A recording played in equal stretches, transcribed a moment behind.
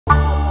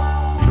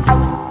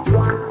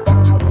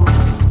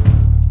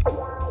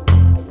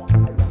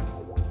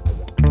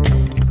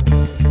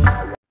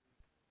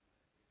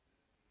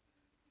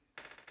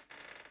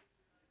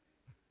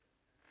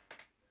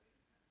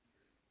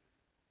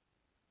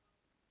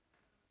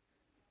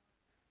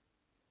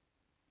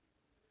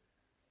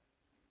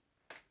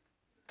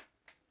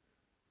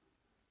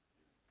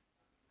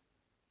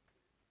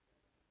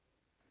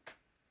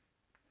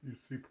You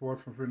see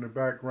Portsmouth in the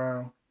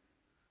background,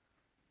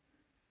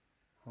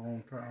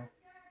 hometown,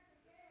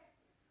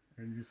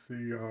 and you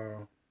see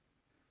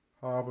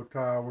Harbor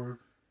Towers.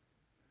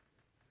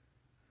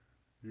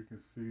 You can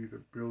see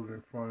the building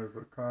in front is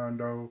a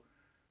condo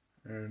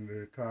and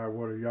the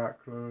Tidewater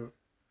Yacht Club.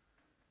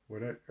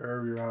 Well, that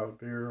area out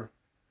there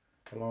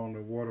along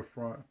the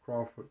waterfront,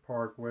 Crawford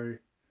Parkway,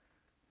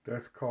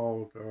 that's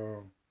called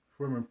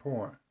Swimming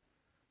Point.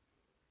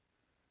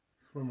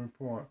 Swimming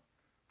Point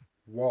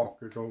Walk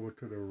is over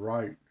to the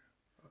right.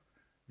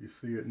 You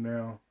see it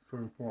now,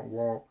 Swimming Point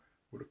Walk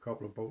with a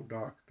couple of boat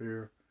docks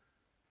there.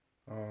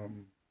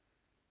 Um,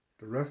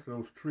 the rest of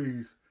those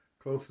trees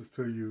closest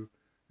to you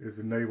is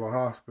the Naval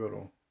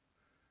Hospital.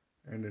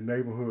 And the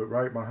neighborhood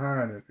right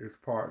behind it is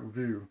Park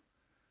View.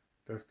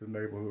 That's the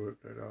neighborhood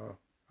that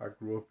I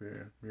grew up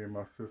in, me and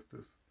my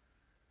sisters.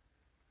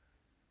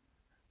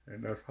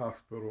 And that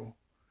hospital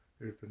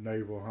is the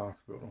Naval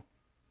Hospital.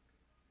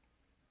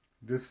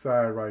 This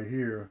side right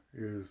here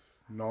is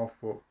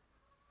Norfolk,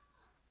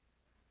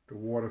 the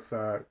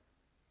waterside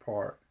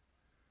part,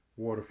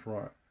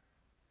 waterfront.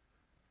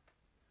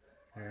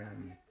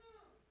 And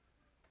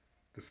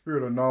the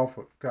Spirit of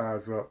Norfolk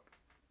ties up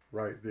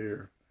right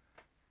there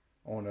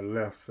on the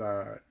left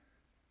side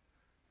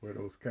where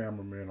those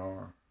cameramen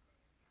are.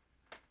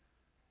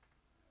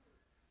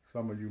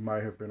 Some of you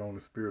might have been on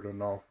the Spirit of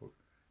Norfolk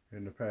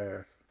in the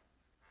past.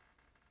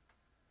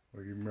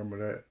 Well, you remember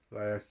that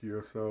last year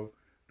or so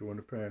during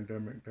the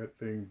pandemic, that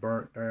thing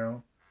burnt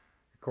down.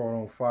 It caught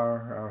on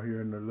fire out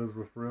here in the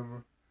Elizabeth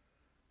River,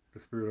 the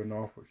Spirit of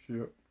Norfolk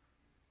ship.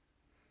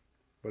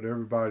 But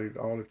everybody,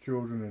 all the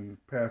children and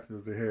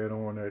passengers they had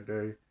on that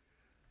day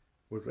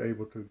was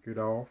able to get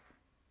off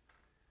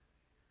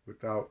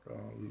without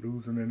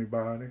losing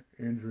anybody,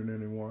 injuring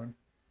anyone.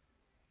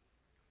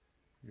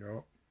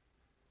 Yup,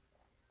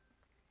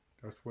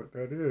 that's what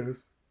that is.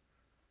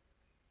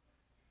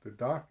 The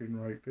docking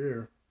right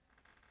there.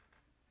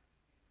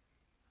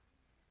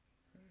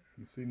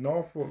 And see,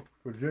 Norfolk,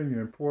 Virginia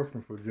and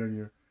Portsmouth,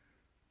 Virginia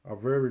are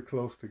very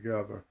close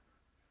together.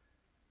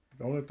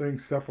 The only thing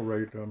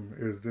separate them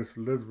is this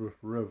Elizabeth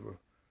River,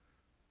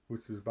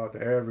 which is about the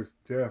average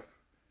depth.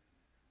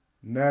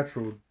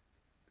 Natural,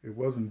 it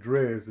wasn't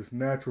dredged, it's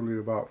naturally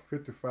about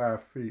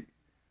 55 feet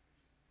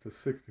to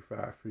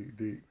 65 feet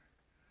deep.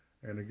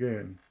 And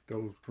again,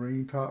 those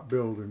green top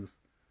buildings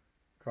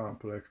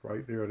complex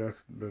right there,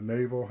 that's the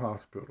Naval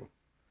Hospital.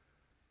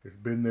 It's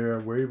been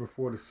there way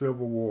before the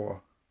Civil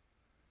War,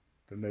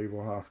 the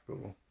Naval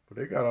Hospital. But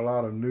they got a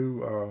lot of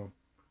new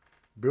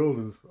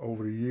buildings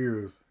over the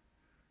years.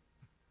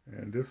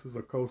 And this is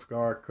a Coast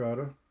Guard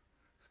cutter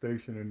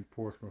stationed in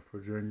Portsmouth,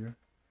 Virginia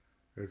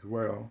as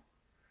well.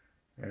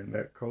 And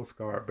that Coast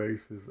Guard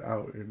base is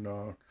out in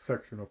a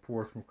section of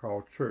Portsmouth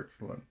called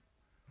Churchland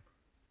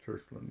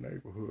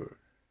neighborhood.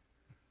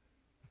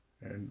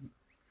 And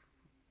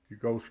you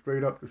go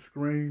straight up the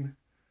screen,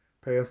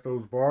 past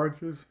those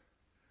barges,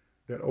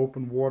 that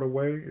open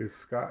waterway is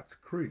Scotts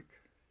Creek.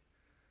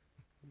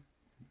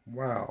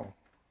 Wow.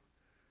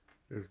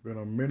 There's been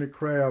a many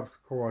crabs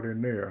caught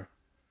in there.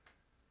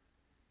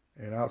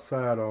 And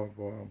outside of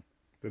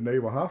the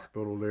Naval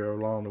Hospital there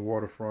along the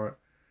waterfront,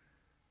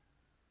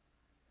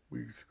 we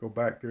used to go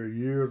back there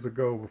years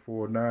ago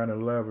before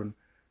 9/11,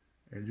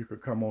 and you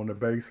could come on the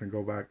base and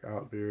go back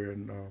out there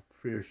and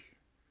fish,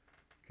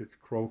 catch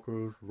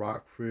croakers,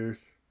 rockfish,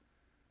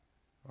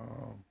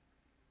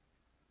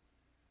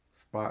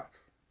 spots.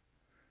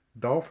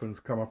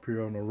 Dolphins come up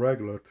here on a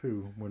regular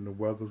too when the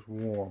weather's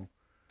warm.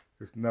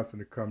 There's nothing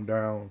to come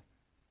down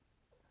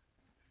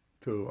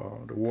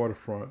to the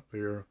waterfront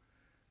there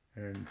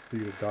and see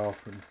the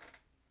dolphins.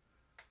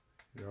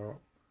 Yeah.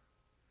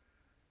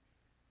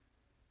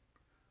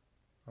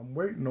 I'm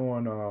waiting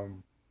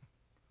on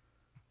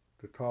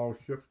the tall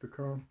ships to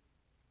come.